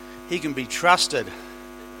he can be trusted.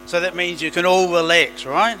 So that means you can all relax,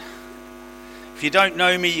 right? If you don't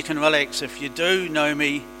know me, you can relax. If you do know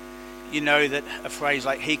me, you know that a phrase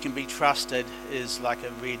like he can be trusted is like a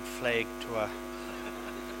red flag to a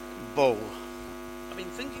bull. I've been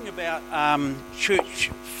thinking about church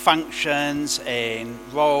functions and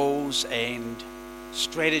roles and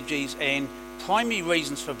strategies and primary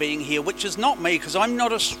reasons for being here, which is not me, because I'm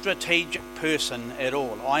not a strategic person at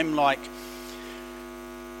all. I'm like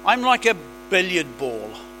a billiard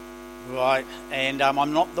ball, right? And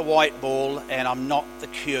I'm not the white ball, and I'm not the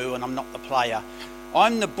cue, and I'm not the player.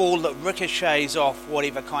 I'm the ball that ricochets off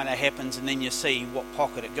whatever kind of happens, and then you see what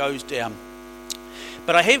pocket it goes down.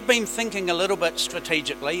 But I have been thinking a little bit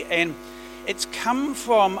strategically, and it's come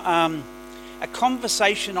from a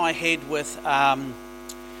conversation I had with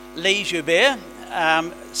Lee Joubert.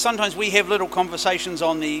 Sometimes we have little conversations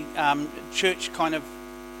on the church kind of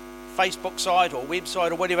Facebook site or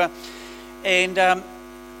website or whatever. And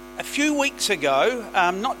a few weeks ago,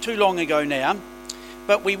 not too long ago now,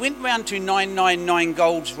 but we went round to 999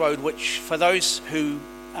 Golds Road, which for those who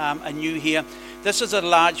are new here, this is a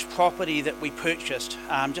large property that we purchased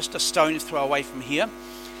just a stone's throw away from here.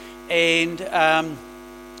 And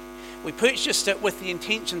we purchased it with the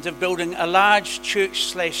intentions of building a large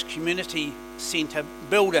church/community centre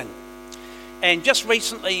building. And just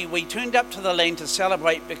recently we turned up to the land to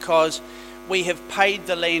celebrate because we have paid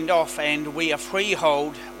the land off and we are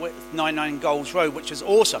freehold with 99 Golds Road, which is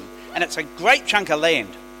awesome. And it's a great chunk of land.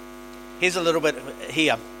 Here's a little bit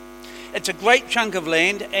here. It's a great chunk of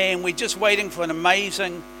land, and we're just waiting for an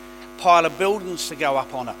amazing pile of buildings to go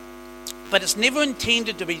up on it. But it's never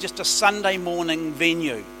intended to be just a Sunday morning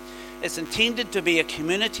venue. It's intended to be a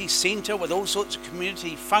community centre with all sorts of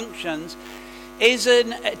community functions as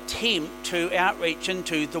an attempt to outreach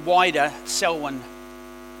into the wider Selwyn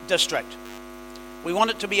district. We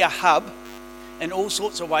want it to be a hub in all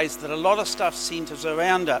sorts of ways that a lot of stuff centres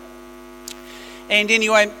around it. And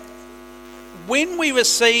anyway, when we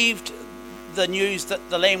received the news that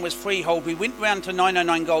the land was freehold, we went round to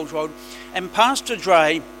 909 Golds Road, and Pastor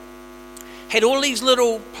Dre had all these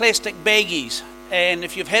little plastic baggies. And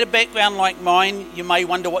if you've had a background like mine, you may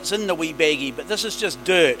wonder what's in the wee baggie, but this is just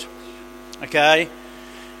dirt, okay?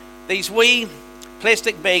 These wee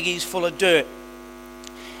plastic baggies full of dirt.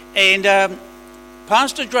 And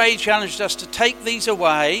Pastor Dre challenged us to take these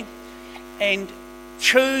away and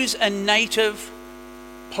choose a native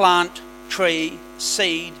plant, tree,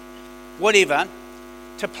 seed, whatever,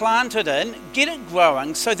 to plant it in, get it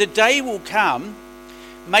growing, so the day will come,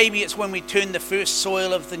 maybe it's when we turn the first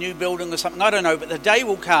soil of the new building or something, I don't know, but the day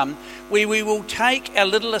will come where we will take a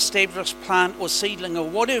little established plant or seedling or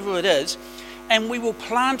whatever it is, and we will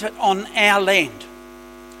plant it on our land.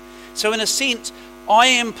 So in a sense, I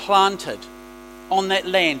am planted on that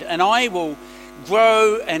land, and I will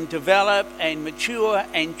grow and develop and mature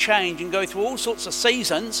and change and go through all sorts of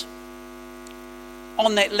seasons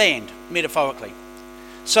on that land, metaphorically.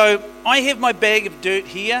 So I have my bag of dirt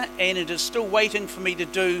here, and it is still waiting for me to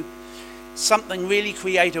do something really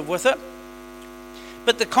creative with it.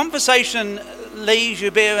 But the conversation Lee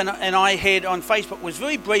Joubert and I had on Facebook was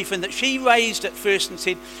very brief, in that she raised it first and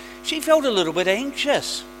said she felt a little bit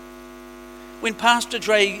anxious when Pastor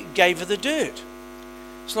Dre gave her the dirt.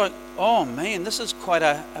 It's like, oh man, this is quite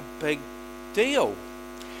a big deal.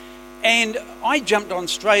 And I jumped on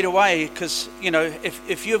straight away because, you know,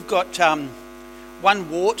 if you've got one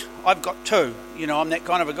wart, I've got two. You know, I'm that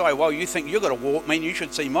kind of a guy. Well, you think you've got a wart, man, you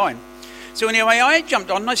should see mine. So anyway, I jumped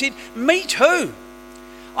on and I said, me too.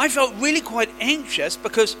 I felt really quite anxious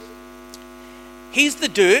because here's the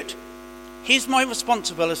dirt, here's my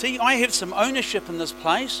responsibility. I have some ownership in this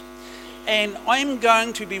place, and I'm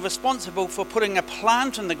going to be responsible for putting a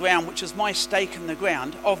plant in the ground, which is my stake in the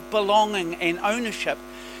ground, of belonging and ownership,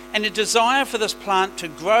 and a desire for this plant to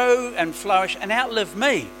grow and flourish and outlive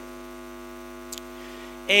me.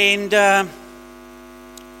 And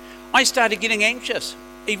I started getting anxious,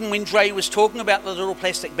 even when Dre was talking about the little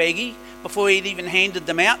plastic baggie, before he'd even handed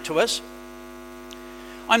them out to us.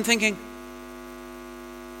 I'm thinking,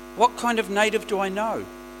 what kind of native do I know?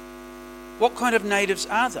 What kind of natives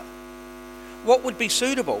are there? What would be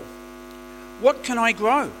suitable? What can I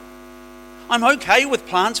grow? I'm okay with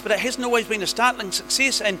plants, but it hasn't always been a startling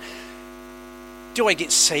success. And do I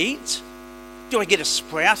get seeds? Do I get a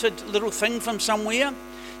sprouted little thing from somewhere?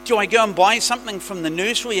 Do I go and buy something from the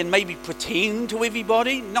nursery and maybe pretend to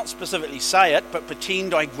everybody, not specifically say it, but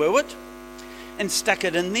pretend I grew it and stuck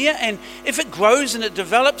it in there? And if it grows and it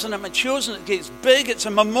develops and it matures and it gets big, it's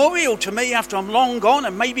a memorial to me after I'm long gone,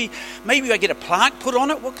 and maybe I get a plaque put on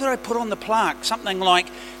it. What could I put on the plaque? Something like,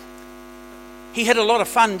 he had a lot of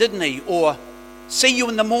fun, didn't he? Or see you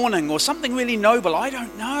in the morning, or something really noble. I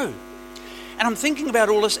don't know. And I'm thinking about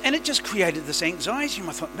all this, and it just created this anxiety. And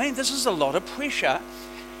I thought, man, this is a lot of pressure.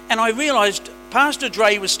 And I realised Pastor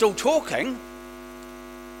Dre was still talking,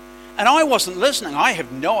 and I wasn't listening. I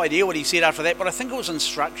have no idea what he said after that, but I think it was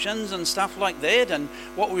instructions and stuff like that, and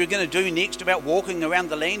what we were going to do next about walking around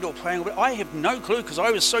the land or praying. I have no clue, because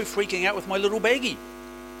I was so freaking out with my little baggie.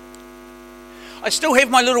 I still have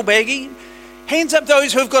my little baggie. Hands up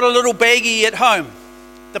those who've got a little baggie at home.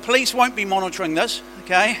 The police won't be monitoring this,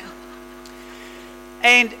 okay?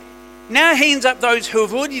 And now hands up those who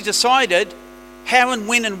have already decided how and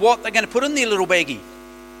when and what they're going to put in their little baggie.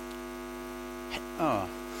 Oh.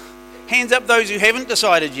 Hands up those who haven't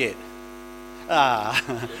decided yet.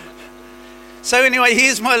 So anyway,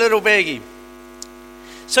 here's my little baggie.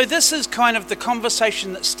 So this is kind of the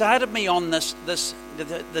conversation that started me on this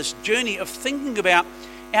journey of thinking about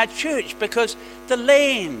our church, because the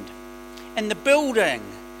land and the building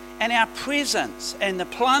and our presence and the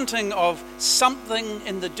planting of something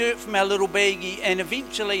in the dirt from our little baggie, and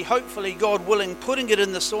eventually, hopefully, God willing, putting it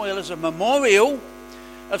in the soil as a memorial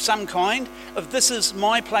of some kind, of this is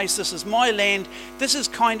my place, this is my land, this is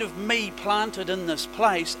kind of me planted in this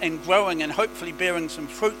place and growing and hopefully bearing some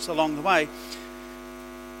fruits along the way.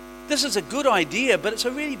 This is a good idea, but it's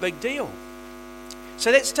a really big deal.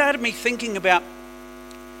 So that started me thinking about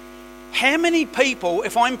how many people,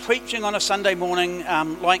 if I'm preaching on a Sunday morning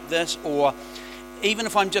like this, or even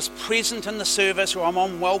if I'm just present in the service, or I'm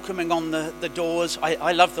on welcoming on the doors.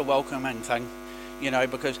 I love the welcoming thing,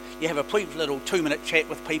 because you have a brief little 2-minute chat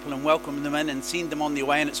with people and welcome them in and send them on their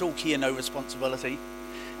way, and it's all care, no responsibility.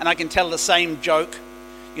 And I can tell the same joke,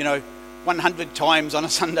 100 times on a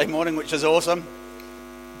Sunday morning, which is awesome.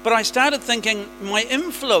 But I started thinking my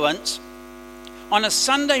influence on a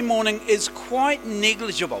Sunday morning is quite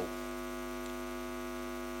negligible.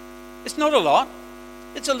 It's not a lot,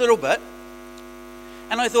 it's a little bit.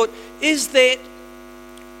 And I thought, is that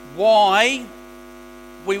why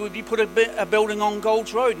we would be put a building on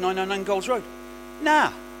Golds Road, 999 Golds Road?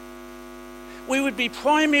 Nah. We would be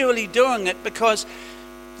primarily doing it because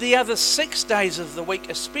the other 6 days of the week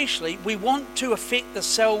especially, we want to affect the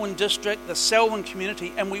Selwyn district, the Selwyn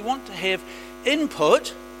community, and we want to have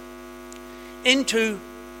input into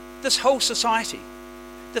this whole society,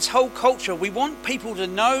 this whole culture. We want people to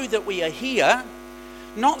know that we are here,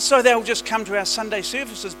 not so they'll just come to our Sunday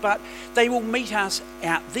services, but they will meet us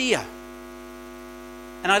out there.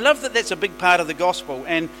 And I love that that's a big part of the gospel.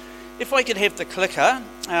 And if I could have the clicker,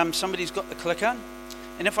 somebody's got the clicker,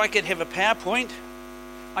 and if I could have a PowerPoint,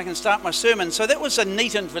 I can start my sermon. So that was a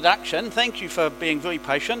neat introduction. Thank you for being very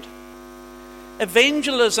patient.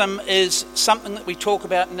 Evangelism is something that we talk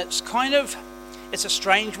about, and it's a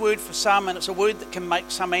strange word for some, and it's a word that can make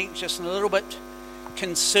some anxious and a little bit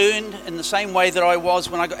concerned, in the same way that I was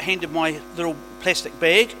when I got handed my little plastic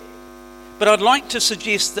bag. But I'd like to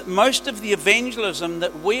suggest that most of the evangelism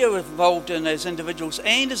that we are involved in as individuals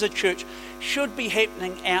and as a church should be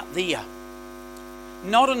happening out there,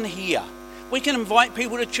 not in here. We can invite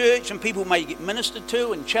people to church, and people may get ministered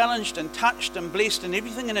to and challenged and touched and blessed and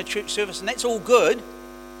everything in a church service, and that's all good.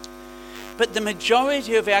 But the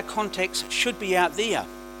majority of our contacts should be out there.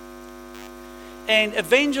 And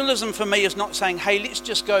evangelism for me is not saying, hey, let's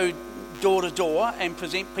just go door to door and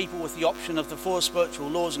present people with the option of the 4 spiritual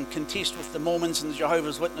laws and contest with the Mormons and the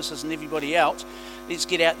Jehovah's Witnesses and everybody else. Let's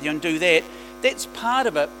get out there and do that. That's part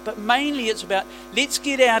of it. But mainly it's about, let's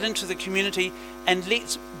get out into the community and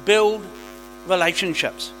let's build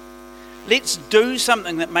relationships. Let's do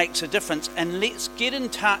something that makes a difference, and let's get in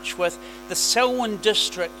touch with the Selwyn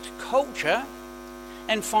district culture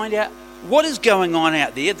and find out what is going on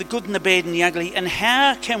out there, the good and the bad and the ugly, and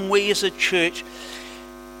how can we as a church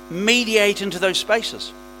mediate into those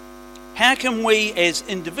spaces? How can we as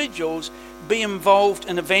individuals be involved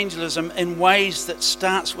in evangelism in ways that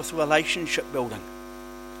starts with relationship building?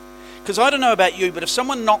 Because I don't know about you, but if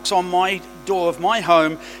someone knocks on my door of my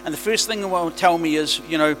home and the first thing they will tell me is,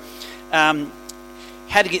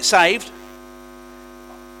 how to get saved,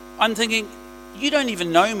 I'm thinking, you don't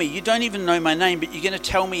even know me, you don't even know my name, but you're going to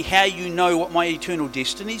tell me how you know what my eternal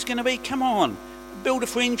destiny is going to be? Come on, build a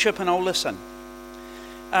friendship and I'll listen.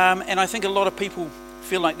 And I think a lot of people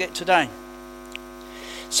feel like that today.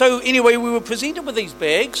 So anyway, we were presented with these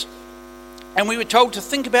bags, and we were told to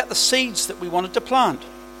think about the seeds that we wanted to plant.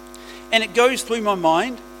 And it goes through my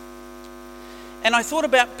mind, and I thought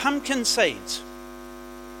about pumpkin seeds.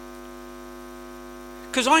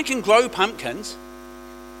 Because I can grow pumpkins.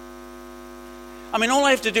 I mean, all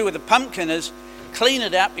I have to do with a pumpkin is clean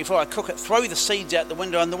it out before I cook it, throw the seeds out the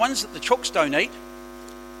window, and the ones that the chooks don't eat,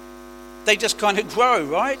 They just kind of grow,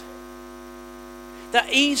 right? They're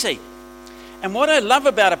easy. And what I love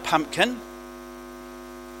about a pumpkin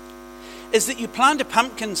is that you plant a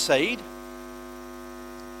pumpkin seed,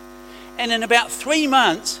 and in about 3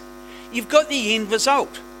 months, you've got the end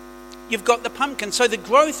result. You've got the pumpkin. So the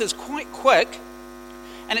growth is quite quick,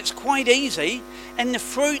 and it's quite easy, and the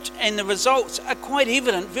fruit and the results are quite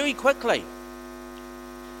evident very quickly.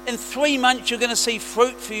 In 3 months, you're going to see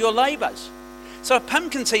fruit for your labours. So a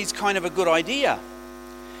pumpkin seed's kind of a good idea.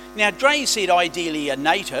 Now, Dre said ideally a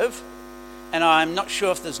native, and I'm not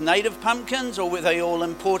sure if there's native pumpkins or were they all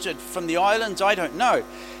imported from the islands, I don't know.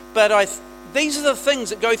 But these are the things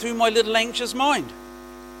that go through my little anxious mind.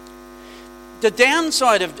 The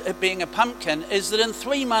downside of it being a pumpkin is that in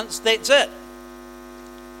 3 months, that's it.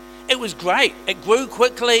 It was great. It grew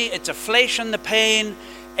quickly. It's a flash in the pan,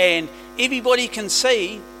 and everybody can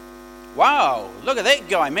see, wow, look at that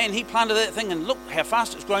guy, man, he planted that thing and look how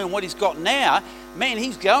fast it's growing and what he's got now. Man,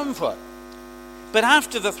 he's going for it. But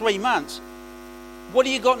after the 3 months, what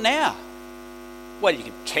do you got now? Well, you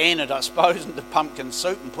can can it, I suppose, into pumpkin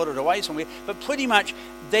soup and put it away somewhere, but pretty much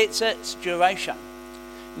that's its duration.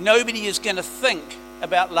 Nobody is going to think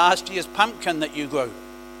about last year's pumpkin that you grew.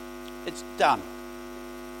 It's done.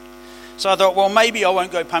 So I thought, well, maybe I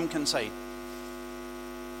won't go pumpkin seed.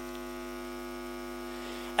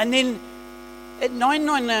 And then at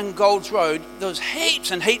 999 Golds Road, there was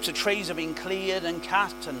heaps and heaps of trees have been cleared and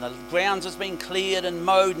cut, and the grounds has been cleared and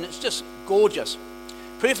mowed, and it's just gorgeous.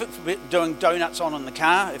 Perfect for doing donuts on in the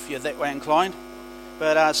car if you're that way inclined.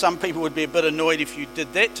 But some people would be a bit annoyed if you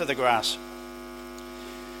did that to the grass.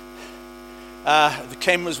 The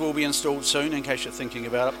cameras will be installed soon in case you're thinking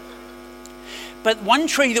about it. But one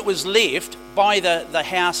tree that was left by the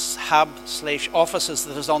house hub / offices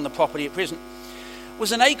that is on the property at present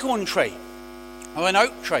was an acorn tree, or an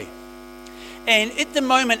oak tree. And at the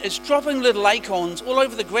moment it's dropping little acorns all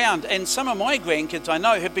over the ground, and some of my grandkids I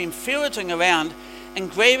know have been ferreting around and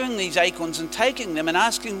grabbing these acorns and taking them and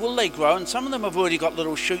asking will they grow, and some of them have already got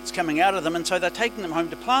little shoots coming out of them, and so they're taking them home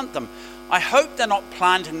to plant them. I hope they're not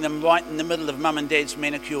planting them right in the middle of mum and dad's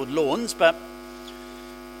manicured lawns, but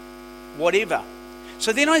whatever.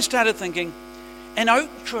 So then I started thinking, an oak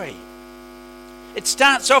tree. It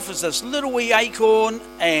starts off as this little wee acorn,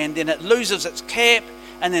 and then it loses its cap,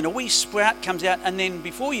 and then a wee sprout comes out, and then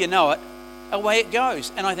before you know it, away it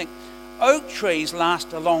goes. And I think oak trees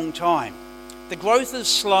last a long time. The growth is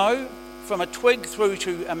slow from a twig through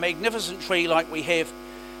to a magnificent tree like we have,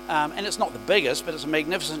 and it's not the biggest, but it's a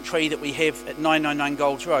magnificent tree that we have at 999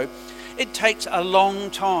 Golds Road. It takes a long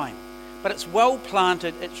time, but it's well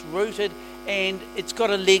planted, it's rooted, and it's got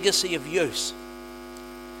a legacy of use.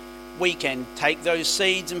 We can take those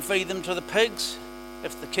seeds and feed them to the pigs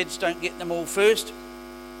if the kids don't get them all first.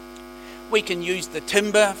 We can use the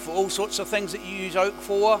timber for all sorts of things that you use oak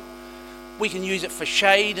for. We can use it for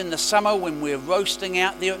shade in the summer when we're roasting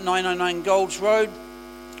out there at 999 Golds Road.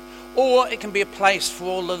 Or it can be a place for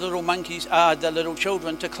all the little monkeys, the little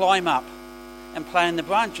children to climb up and play in the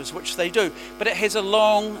branches, which they do. But it has a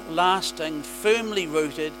long-lasting, firmly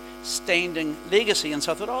rooted, standing legacy. And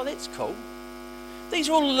so I thought, oh, that's cool. These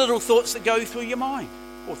are all the little thoughts that go through your mind,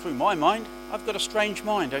 or through my mind. I've got a strange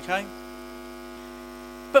mind, okay?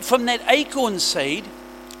 But from that acorn seed,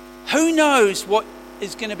 who knows what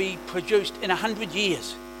is going to be produced in 100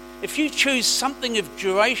 years? If you choose something of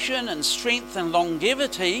duration and strength and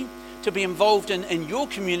longevity to be involved in your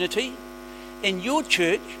community, in your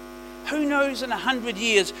church, who knows in 100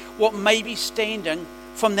 years what may be standing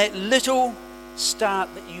from that little start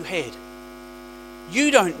that you had? You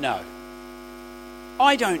don't know.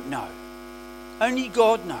 I don't know. Only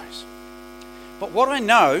God knows. But what I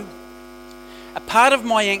know, a part of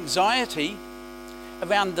my anxiety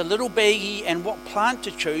around the little baggie and what plant to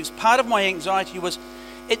choose, part of my anxiety was,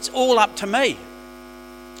 it's all up to me.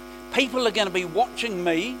 People are going to be watching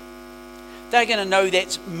me. They're going to know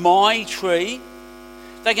that's my tree.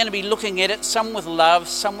 They're going to be looking at it, some with love,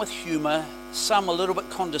 some with humour, some a little bit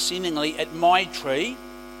condescendingly at my tree.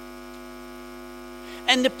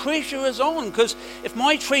 And the pressure is on, because if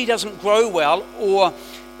my tree doesn't grow well, or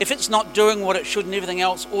if it's not doing what it should and everything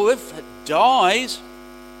else, or if it dies,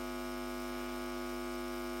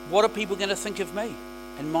 what are people going to think of me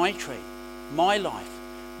and my tree, my life,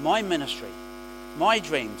 my ministry, my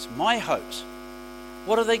dreams, my hopes?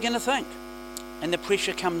 What are they going to think? And the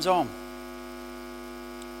pressure comes on.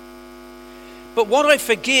 But what I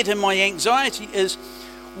forget in my anxiety is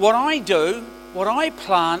what I do, what I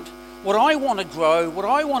plant, what I want to grow, what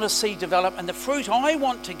I want to see develop, and the fruit I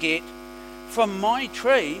want to get from my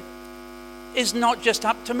tree is not just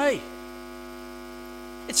up to me.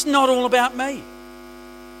 It's not all about me.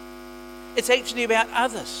 It's actually about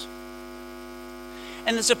others.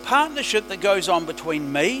 And there's a partnership that goes on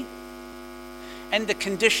between me and the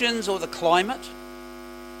conditions or the climate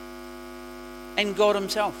and God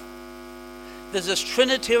himself. There's this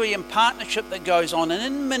Trinitarian partnership that goes on, and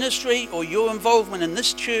in ministry, or your involvement in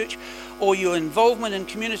this church, or your involvement in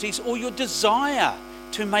communities, or your desire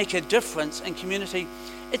to make a difference in community,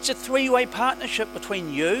 it's a three-way partnership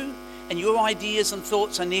between you and your ideas and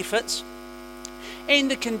thoughts and efforts, and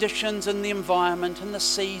the conditions and the environment and the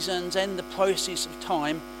seasons and the process of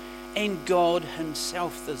time, and God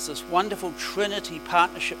himself. There's this wonderful Trinity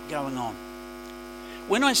partnership going on.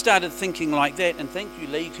 When I started thinking like that, and thank you,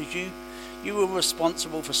 Lee, because you were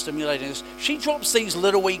responsible for stimulating this. She drops these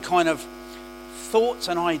little wee kind of thoughts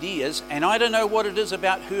and ideas, and I don't know what it is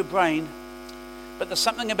about her brain, but there's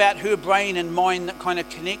something about her brain and mine that kind of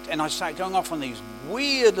connect, and I start going off on these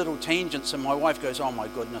weird little tangents, and my wife goes, oh my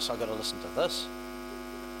goodness, I've got to listen to this.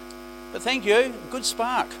 But thank you, good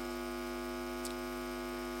spark.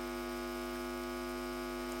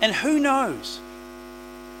 And who knows?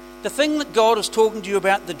 The thing that God is talking to you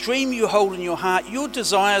about, the dream you hold in your heart, your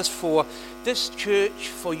desires for this church,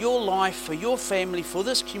 for your life, for your family, for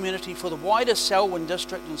this community, for the wider Selwyn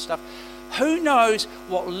district and stuff, who knows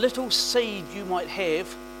what little seed you might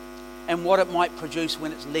have and what it might produce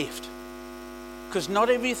when it's left. Because not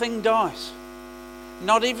everything dies.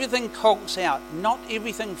 Not everything conks out. Not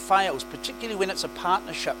everything fails, particularly when it's a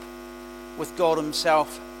partnership with God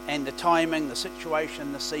himself and the timing, the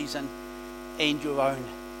situation, the season, and your own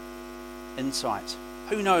insights.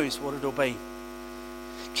 Who knows what it'll be?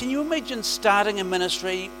 Can you imagine starting a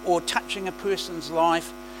ministry or touching a person's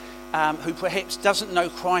life who perhaps doesn't know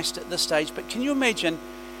Christ at this stage, but can you imagine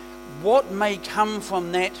what may come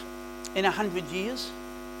from that in 100 years?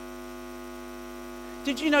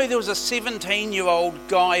 Did you know there was a 17-year-old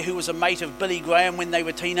guy who was a mate of Billy Graham when they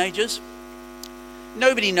were teenagers?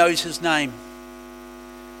 Nobody knows his name.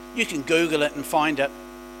 You can Google it and find it.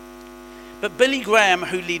 But Billy Graham,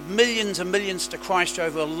 who led millions and millions to Christ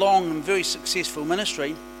over a long and very successful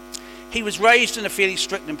ministry, he was raised in a fairly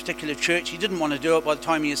strict and particular church. He didn't want to do it by the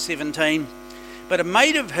time he was 17. But a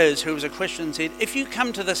mate of his, who was a Christian, said, if you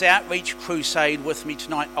come to this outreach crusade with me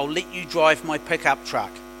tonight, I'll let you drive my pickup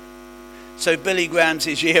truck. So Billy Graham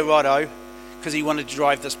says, yeah, righto, because he wanted to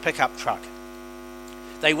drive this pickup truck.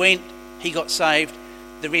 They went, he got saved,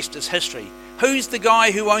 the rest is history. Who's the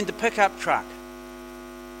guy who owned the pickup truck?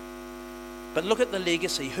 But look at the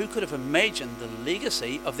legacy. Who could have imagined the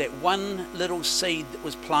legacy of that one little seed that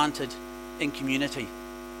was planted in community?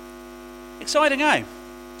 Exciting, eh?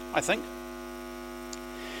 I think.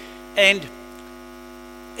 And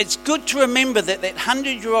it's good to remember that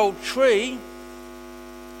 100-year-old tree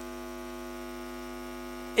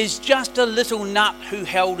is just a little nut who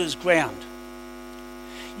held his ground.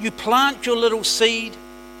 You plant your little seed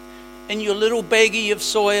in your little baggie of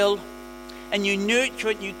soil, and you nurture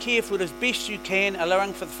it, you care for it as best you can,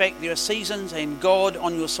 allowing for the fact there are seasons and God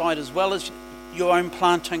on your side as well as your own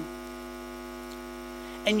planting.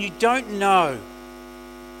 And you don't know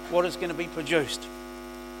what is going to be produced.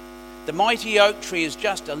 The mighty oak tree is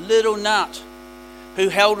just a little nut who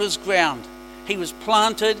held his ground. He was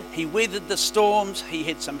planted, he weathered the storms, he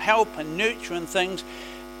had some help and nurture and things,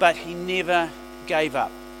 but he never gave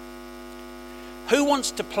up. Who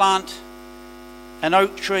wants to plant an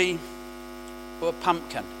oak tree or a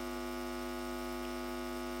pumpkin?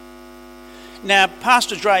 Now,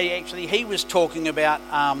 Pastor Dre, actually, he was talking about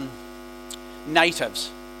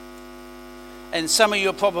natives. And some of you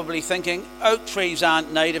are probably thinking, oak trees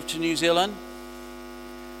aren't native to New Zealand.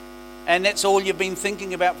 And that's all you've been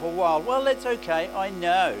thinking about for a while. Well, that's okay. I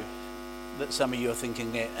know that some of you are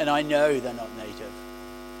thinking that, and I know they're not native.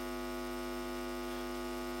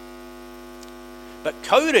 But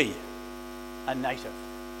Cody are native.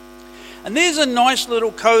 And there's a nice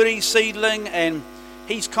little Cody seedling, and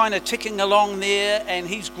he's kind of ticking along there, and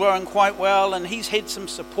he's growing quite well, and he's had some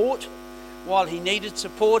support while he needed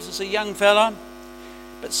support as a young fella.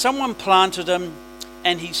 But someone planted him,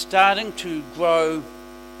 and he's starting to grow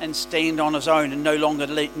and stand on his own and no longer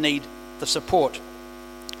need the support.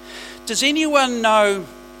 Does anyone know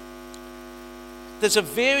there's a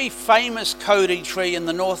very famous Cody tree in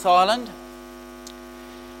the North Island?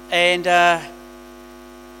 And I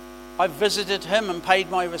visited him and paid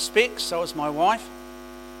my respects, so was my wife.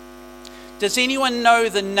 Does anyone know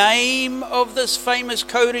the name of this famous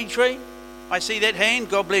Cody tree? I see that hand,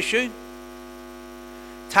 God bless you.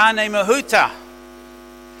 Tāne Mahuta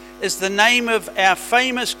is the name of our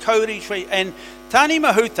famous Cody tree. And Tāne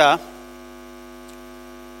Mahuta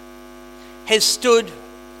has stood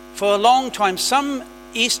for a long time. Some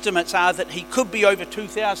estimates are that he could be over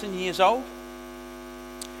 2,000 years old.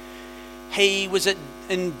 He was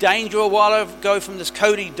in danger a while ago from this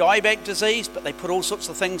Cody dieback disease, but they put all sorts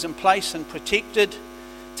of things in place and protected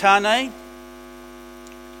Tāne.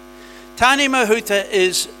 Tāne Mahuta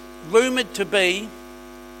is rumoured to be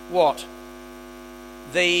what?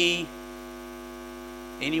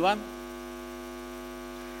 Anyone?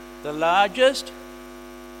 The largest?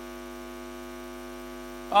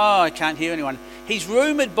 Oh, I can't hear anyone. He's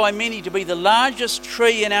rumoured by many to be the largest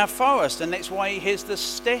tree in our forest, and that's why he has this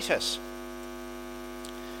status.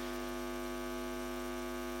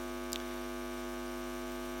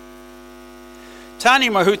 Tāne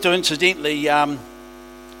Mahuta, incidentally,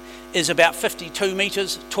 is about 52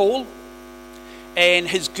 metres tall, and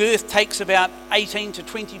his girth takes about 18 to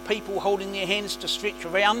 20 people holding their hands to stretch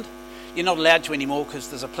around. You're not allowed to anymore because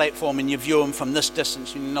there's a platform and you view him from this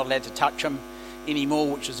distance and you're not allowed to touch him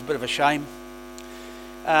anymore, which is a bit of a shame.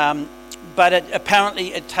 But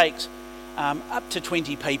apparently it takes up to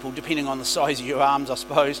 20 people, depending on the size of your arms, I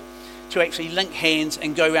suppose, to actually link hands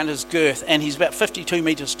and go around his girth, and he's about 52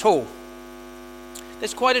 metres tall.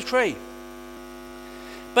 That's quite a tree.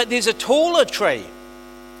 But there's a taller tree.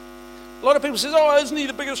 A lot of people say, oh, isn't he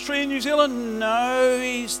the biggest tree in New Zealand? No,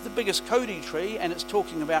 he's the biggest Cody tree, and it's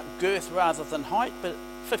talking about girth rather than height, but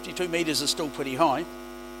 52 metres is still pretty high.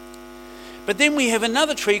 But then we have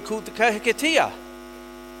another tree called the kahikatea.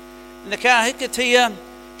 And the kahikatea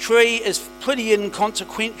tree is pretty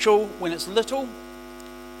inconsequential when it's little,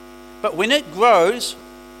 but when it grows,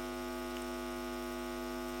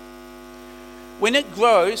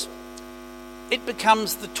 it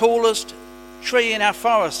becomes the tallest tree in our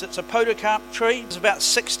forest. It's a podocarp tree. It's about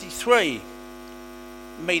 63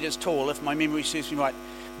 metres tall, if my memory serves me right.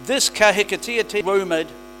 This kahikatea is rumoured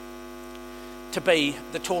to be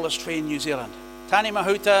the tallest tree in New Zealand. Tāne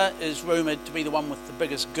Mahuta is rumoured to be the one with the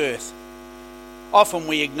biggest girth. Often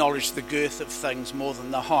we acknowledge the girth of things more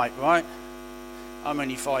than the height, right? I'm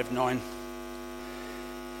only 5'9".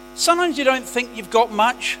 Sometimes you don't think you've got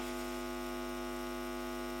much.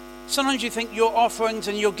 Sometimes you think your offerings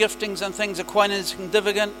and your giftings and things are quite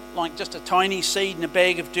insignificant, like just a tiny seed in a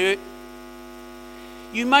bag of dirt.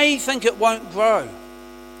 You may think it won't grow,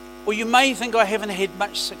 or you may think I haven't had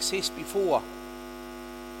much success before.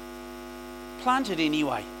 Plant it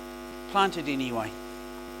anyway. Plant it anyway.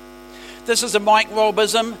 This is a Mike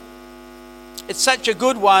Robbism. It's such a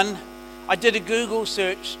good one. I did a Google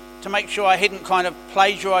search to make sure I hadn't kind of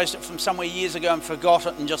plagiarised it from somewhere years ago and forgot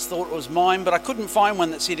it and just thought it was mine, but I couldn't find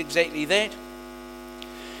one that said exactly that.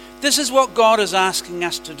 This is what God is asking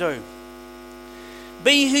us to do.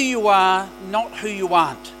 Be who you are, not who you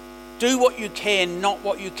aren't. Do what you can, not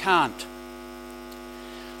what you can't.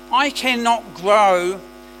 I cannot grow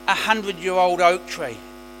a 100-year-old oak tree.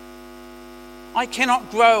 I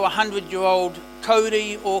cannot grow a 100-year-old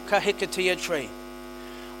Cody or kahikatea tree.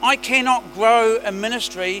 I cannot grow a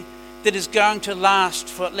ministry that is going to last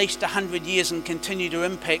for at least 100 years and continue to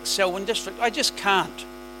impact Selwyn District. I just can't.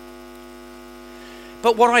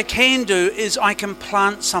 But what I can do is I can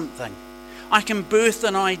plant something. I can birth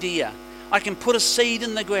an idea. I can put a seed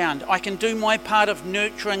in the ground. I can do my part of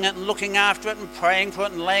nurturing it and looking after it and praying for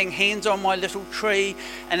it and laying hands on my little tree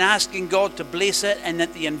and asking God to bless it and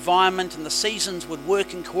that the environment and the seasons would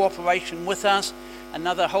work in cooperation with us,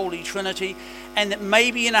 another Holy Trinity, and that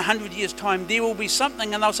maybe in 100 years' time there will be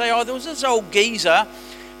something and they'll say, oh, there was this old geezer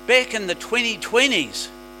back in the 2020s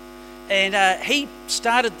and he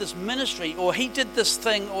started this ministry, or he did this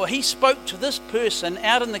thing, or he spoke to this person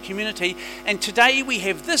out in the community, and today we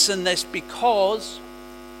have this and this because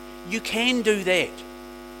you can do that.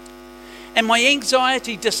 And my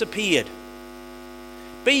anxiety disappeared.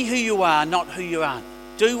 Be who you are, not who you aren't.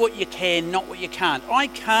 Do what you can, not what you can't. I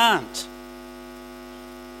can't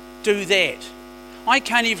do that. I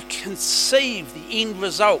can't even conceive the end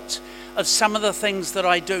result of some of the things that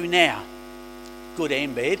I do now, good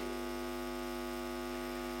and bad.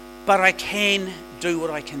 But I can do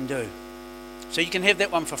what I can do. So you can have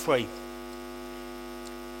that one for free.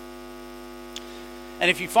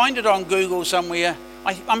 And if you find it on Google somewhere,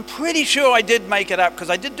 I'm pretty sure I did make it up,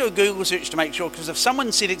 because I did do a Google search to make sure, because if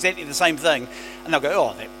someone said exactly the same thing, and they'll go,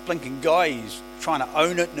 oh, that blinking guy, he's trying to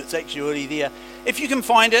own it and it's actually already there. If you can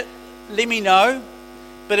find it, let me know.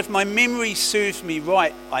 But if my memory serves me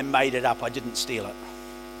right, I made it up, I didn't steal it.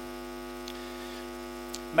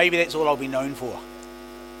 Maybe that's all I'll be known for.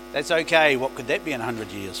 That's okay. What could that be in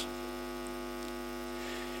 100 years?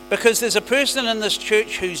 Because there's a person in this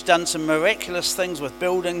church who's done some miraculous things with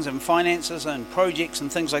buildings and finances and projects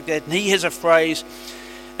and things like that. And he has a phrase,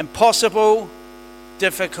 impossible,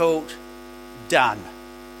 difficult, done.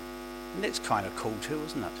 And that's kind of cool too,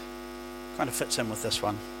 isn't it? Kind of fits in with this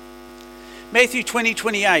one. Matthew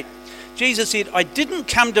 20:28. Jesus said, I didn't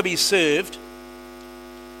come to be served,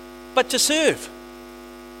 but to serve.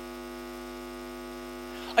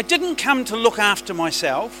 I didn't come to look after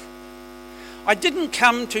myself. I didn't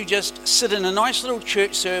come to just sit in a nice little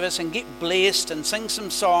church service and get blessed and sing some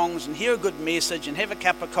songs and hear a good message and have a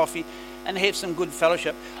cup of coffee and have some good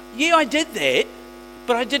fellowship. Yeah, I did that,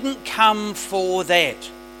 but I didn't come for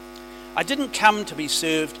that. I didn't come to be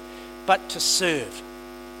served, but to serve.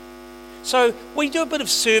 So we do a bit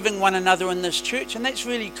of serving one another in this church, and that's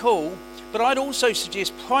really cool. But I'd also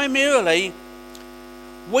suggest primarily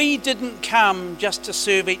we didn't come just to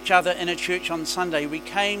serve each other in a church on Sunday. We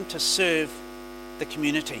came to serve the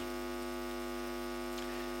community.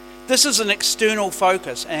 This is an external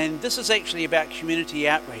focus, and this is actually about community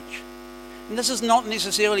outreach. And this is not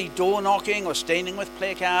necessarily door knocking or standing with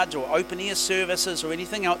placards or open air services or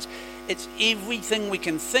anything else. It's everything we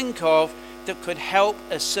can think of that could help,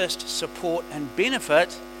 assist, support and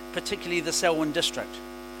benefit, particularly the Selwyn district,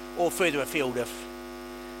 or further afield if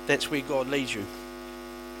that's where God leads you.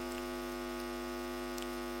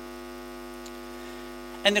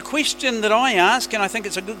 And the question that I ask, and I think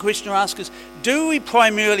it's a good question to ask, is do we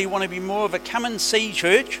primarily want to be more of a come and see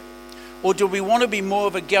church, or do we want to be more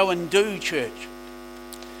of a go and do church?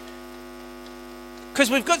 Because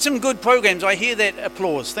we've got some good programs. I hear that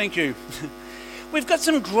applause. Thank you. We've got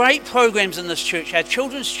some great programs in this church. Our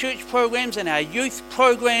children's church programs and our youth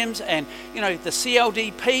programs and, the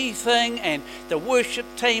CLDP thing and the worship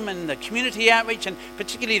team and the community outreach and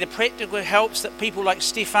particularly the practical helps that people like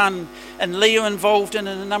Stefan and Leah are involved in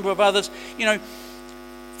and a number of others.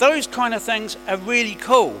 Those kind of things are really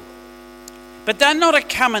cool. But they're not a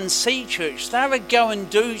come and see church. They're a go and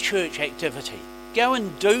do church activity. Go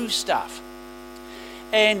and do stuff.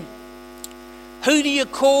 And who do you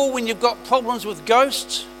call when you've got problems with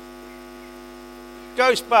ghosts?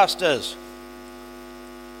 Ghostbusters.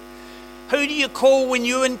 Who do you call when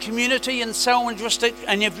you're in community in Selwyn district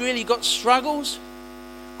and you've really got struggles?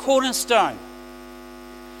 Cornerstone.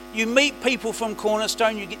 You meet people from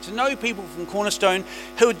Cornerstone, you get to know people from Cornerstone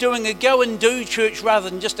who are doing a go and do church rather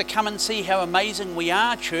than just a come and see how amazing we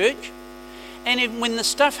are church. And when the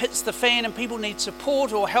stuff hits the fan and people need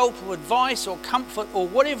support or help or advice or comfort or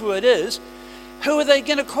whatever it is, who are they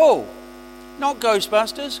going to call? Not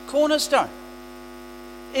Ghostbusters, Cornerstone.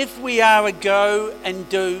 If we are a go and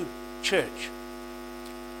do church.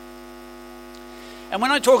 And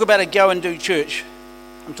when I talk about a go and do church,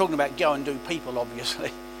 I'm talking about go and do people,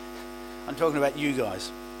 obviously. I'm talking about you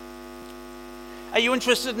guys. Are you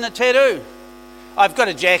interested in a tattoo? I've got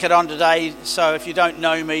a jacket on today, so if you don't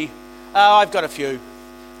know me, I've got a few.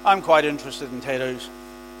 I'm quite interested in tattoos.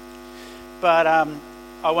 But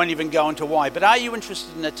I won't even go into why. But are you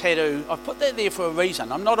interested in a tattoo? I've put that there for a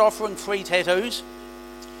reason. I'm not offering free tattoos.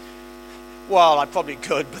 Well, I probably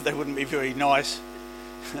could, but they wouldn't be very nice.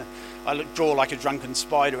 I draw like a drunken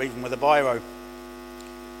spider, even with a biro.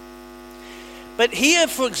 But here,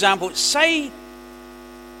 for example, say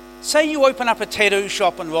you open up a tattoo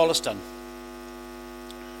shop in Rolleston.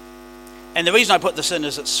 And the reason I put this in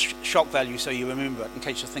is it's shock value, so you remember it, in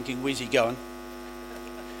case you're thinking, where's he going?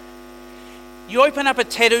 You open up a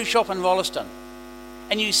tattoo shop in Rolleston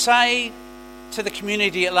and you say to the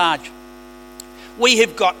community at large, we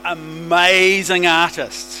have got amazing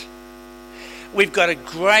artists. We've got a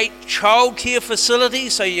great childcare facility,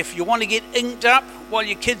 so if you want to get inked up while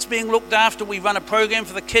your kid's being looked after, we run a program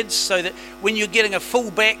for the kids so that when you're getting a full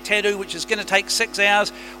back tattoo, which is going to take 6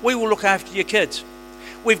 hours, we will look after your kids.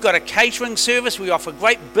 We've got a catering service. We offer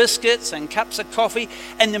great biscuits and cups of coffee.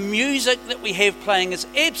 And the music that we have playing is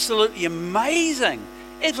absolutely amazing.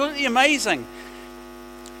 Absolutely amazing.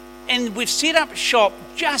 And we've set up shop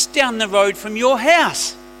just down the road from your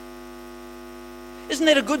house. Isn't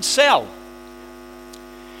that a good sell?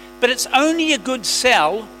 But it's only a good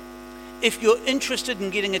sell if you're interested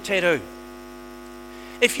in getting a tattoo.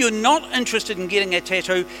 If you're not interested in getting a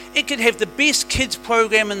tattoo, it could have the best kids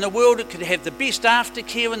program in the world, it could have the best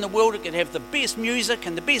aftercare in the world, it could have the best music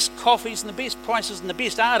and the best coffees and the best prices and the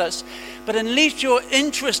best artists, but unless you're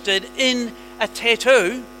interested in a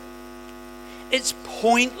tattoo, it's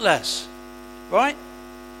pointless, right?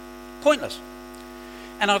 Pointless.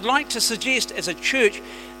 And I'd like to suggest as a church,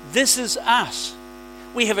 this is us.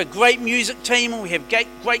 We have a great music team and we have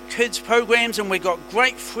great kids programs and we've got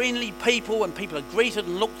great friendly people and people are greeted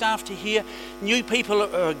and looked after here. New people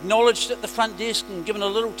are acknowledged at the front desk and given a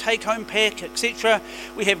little take-home pack, etc.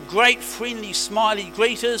 We have great friendly smiley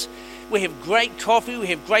greeters. We have great coffee, we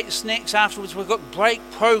have great snacks afterwards. We've got great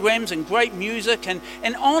programs and great music and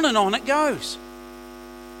on it goes.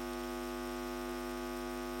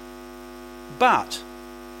 But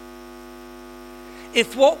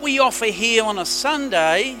if what we offer here on a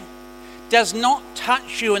Sunday does not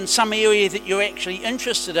touch you in some area that you're actually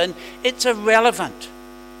interested in, it's irrelevant.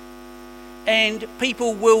 And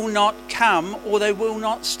people will not come or they will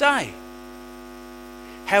not stay.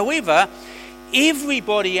 However,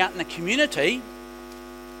 everybody out in the community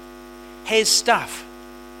has stuff.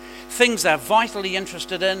 Things they're vitally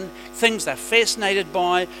interested in, things they're fascinated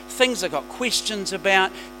by, things they've got questions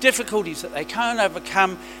about, difficulties that they can't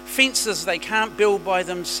overcome, fences they can't build by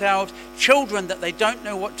themselves, children that they don't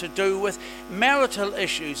know what to do with, marital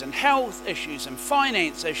issues and health issues and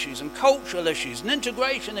finance issues and cultural issues and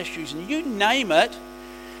integration issues, and you name it.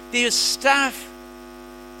 There's stuff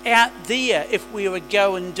out there if we were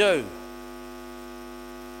go and do.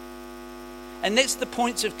 And that's the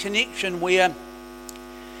points of connection where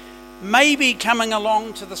maybe coming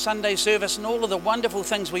along to the Sunday service and all of the wonderful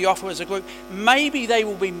things we offer as a group, maybe they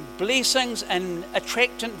will be blessings and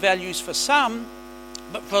attractant values for some,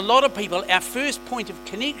 but for a lot of people, our first point of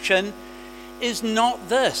connection is not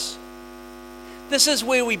this. This is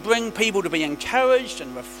where we bring people to be encouraged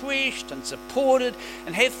and refreshed and supported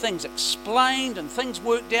and have things explained and things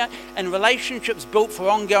worked out and relationships built for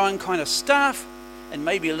ongoing kind of stuff, and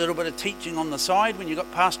maybe a little bit of teaching on the side when you've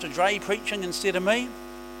got Pastor Dre preaching instead of me.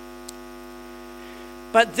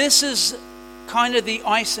 But this is kind of the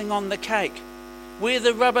icing on the cake, where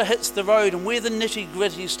the rubber hits the road and where the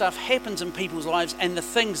nitty-gritty stuff happens in people's lives and the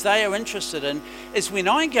things they are interested in is when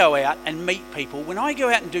I go out and meet people, when I go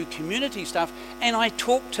out and do community stuff and I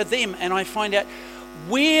talk to them and I find out,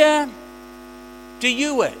 where do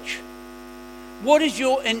you itch? What is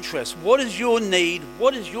your interest? What is your need?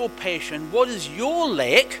 What is your passion? What is your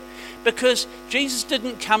lack? Because Jesus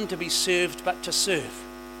didn't come to be served but to serve.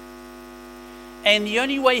 And the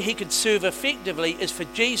only way he could serve effectively is for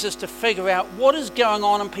Jesus to figure out what is going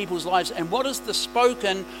on in people's lives and what is the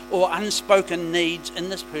spoken or unspoken needs in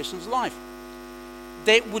this person's life.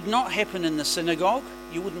 That would not happen in the synagogue.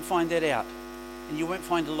 You wouldn't find that out. And you won't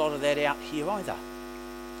find a lot of that out here either.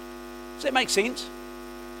 Does that make sense?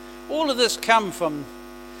 All of this come from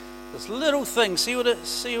this little thing. See what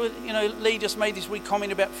Lee just made this wee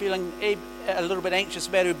comment about feeling a little bit anxious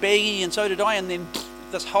about her baggie, and so did I, and then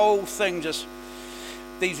this whole thing just,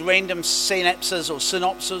 these random synapses or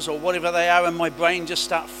synopses or whatever they are in my brain just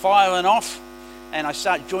start firing off, and I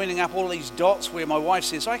start joining up all these dots where my wife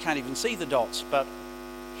says, I can't even see the dots, but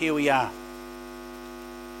here we are.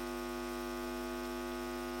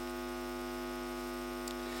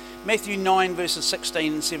 Matthew 9 verses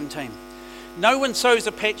 16 and 17. No one sews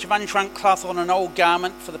a patch of unshrunk cloth on an old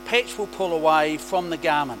garment, for the patch will pull away from the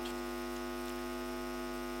garment.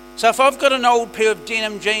 So if I've got an old pair of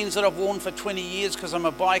denim jeans that I've worn for 20 years because I'm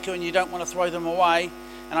a biker and you don't want to throw them away,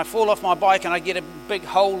 and I fall off my bike and I get a big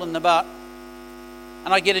hole in the butt,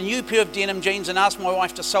 and I get a new pair of denim jeans and ask my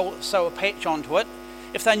wife to sew a patch onto it,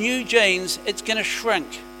 if they're new jeans, it's going to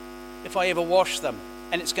shrink if I ever wash them,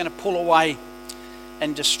 and it's going to pull away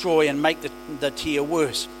and destroy and make the tear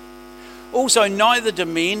worse. Also, neither do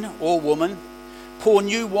men or women pour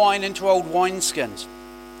new wine into old wineskins.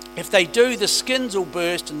 If they do, the skins will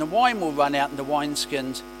burst and the wine will run out and the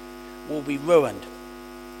wineskins will be ruined.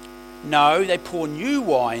 No, they pour new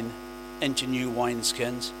wine into new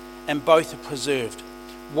wineskins and both are preserved.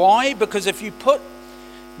 Why? Because if you put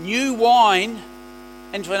new wine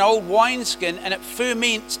into an old wineskin and it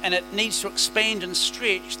ferments and it needs to expand and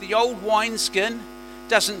stretch, the old wineskin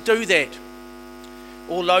doesn't do that.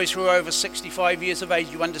 All those who are over 65 years of age,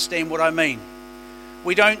 you understand what I mean.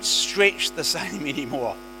 We don't stretch the same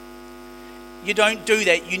anymore. You don't do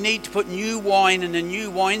that. You need to put new wine in a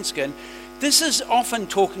new wineskin. This is often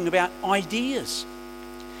talking about ideas.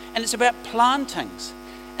 And it's about plantings.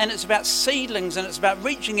 And it's about seedlings. And it's about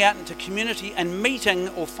reaching out into community and meeting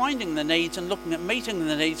or finding the needs and looking at meeting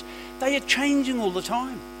the needs. They are changing all the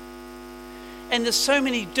time. And there's so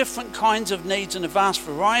many different kinds of needs and a vast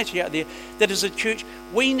variety out there that as a church,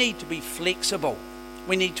 we need to be flexible.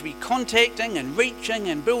 We need to be contacting and reaching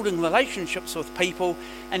and building relationships with people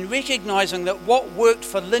and recognising that what worked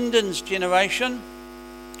for Lyndon's generation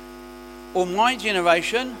or my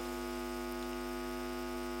generation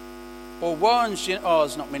or Warren's generation,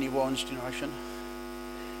 there's not many Warren's generation,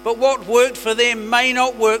 but what worked for them may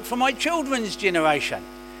not work for my children's generation.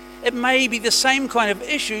 It may be the same kind of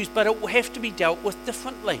issues, but it will have to be dealt with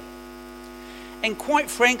differently. And quite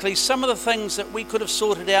frankly, some of the things that we could have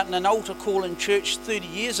sorted out in an altar call in church 30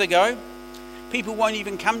 years ago, people won't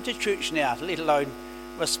even come to church now, let alone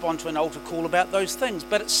respond to an altar call about those things.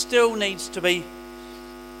 But it still needs to be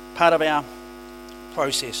part of our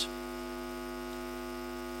process.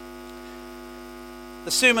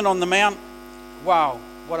 The Sermon on the Mount Wow,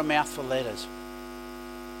 what a mouthful that is.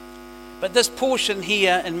 But this portion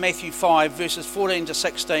here in Matthew 5, verses 14 to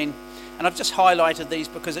 16, and I've just highlighted these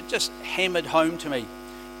because it just hammered home to me.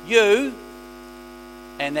 You,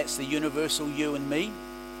 and that's the universal you and me,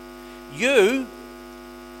 you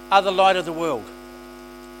are the light of the world.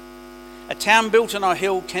 A town built on a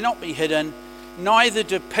hill cannot be hidden, neither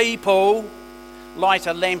do people light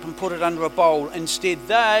a lamp and put it under a bowl. Instead,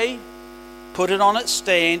 they put it on its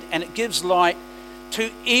stand, and it gives light to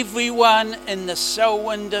everyone in the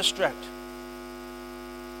Selwyn district.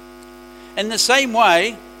 In the same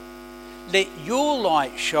way, let your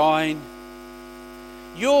light shine,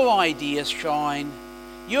 your ideas shine,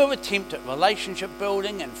 your attempt at relationship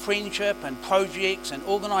building and friendship and projects and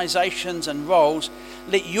organisations and roles,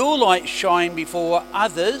 let your light shine before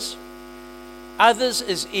others. Others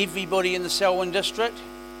is everybody in the Selwyn district.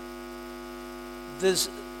 There's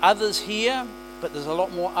others here, but there's a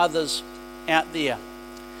lot more others out there.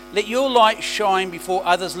 Let your light shine before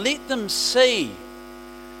others. Let them see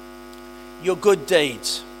your good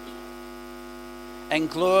deeds and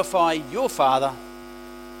glorify your Father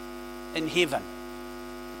in heaven.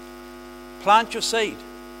 Plant your seed.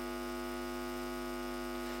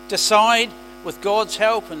 Decide with God's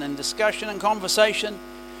help and in discussion and conversation.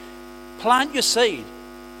 Plant your seed.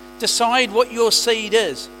 Decide what your seed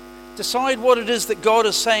is. Decide what it is that God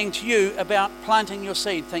is saying to you about planting your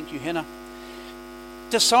seed. Thank you, Hannah.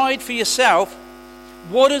 Decide for yourself,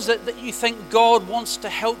 what is it that you think God wants to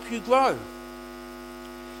help you grow?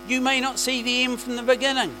 You may not see the end from the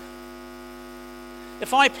beginning.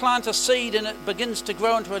 If I plant a seed and it begins to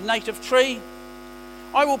grow into a native tree,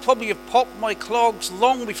 I will probably have popped my clogs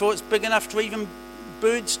long before it's big enough to even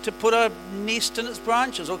birds to put a nest in its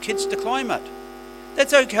branches or kids to climb it.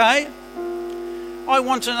 That's okay. I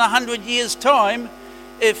want in 100 years' time,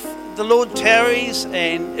 if the Lord tarries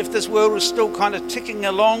and if this world is still kind of ticking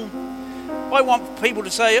along, I want people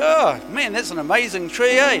to say, oh man, that's an amazing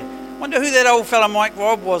tree, eh? Wonder who that old fella Mike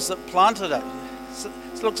Robb was that planted it.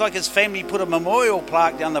 It looks like his family put a memorial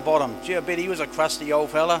plaque down the bottom. Gee, I bet he was a crusty old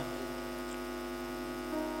fella.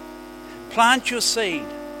 Plant your seed.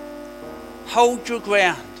 Hold your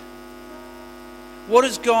ground. What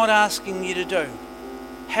is God asking you to do?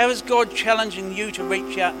 How is God challenging you to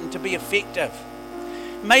reach out and to be effective?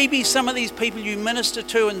 Maybe some of these people you minister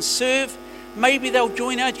to and serve, maybe they'll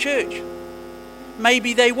join our church.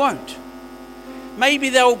 Maybe they won't. Maybe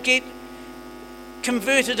they'll get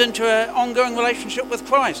converted into an ongoing relationship with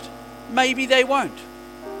Christ. Maybe they won't.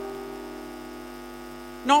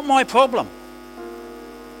 Not my problem.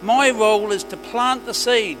 My role is to plant the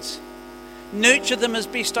seeds, nurture them as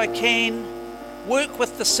best I can, work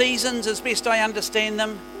with the seasons as best I understand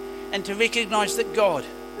them, and to recognise that God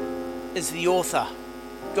is the author.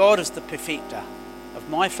 God is the perfecter of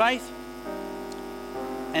my faith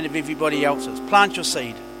and of everybody else's. Plant your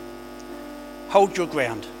seed. Hold your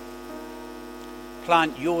ground.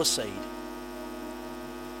 Plant your seed.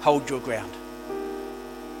 Hold your ground.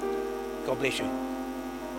 God bless you.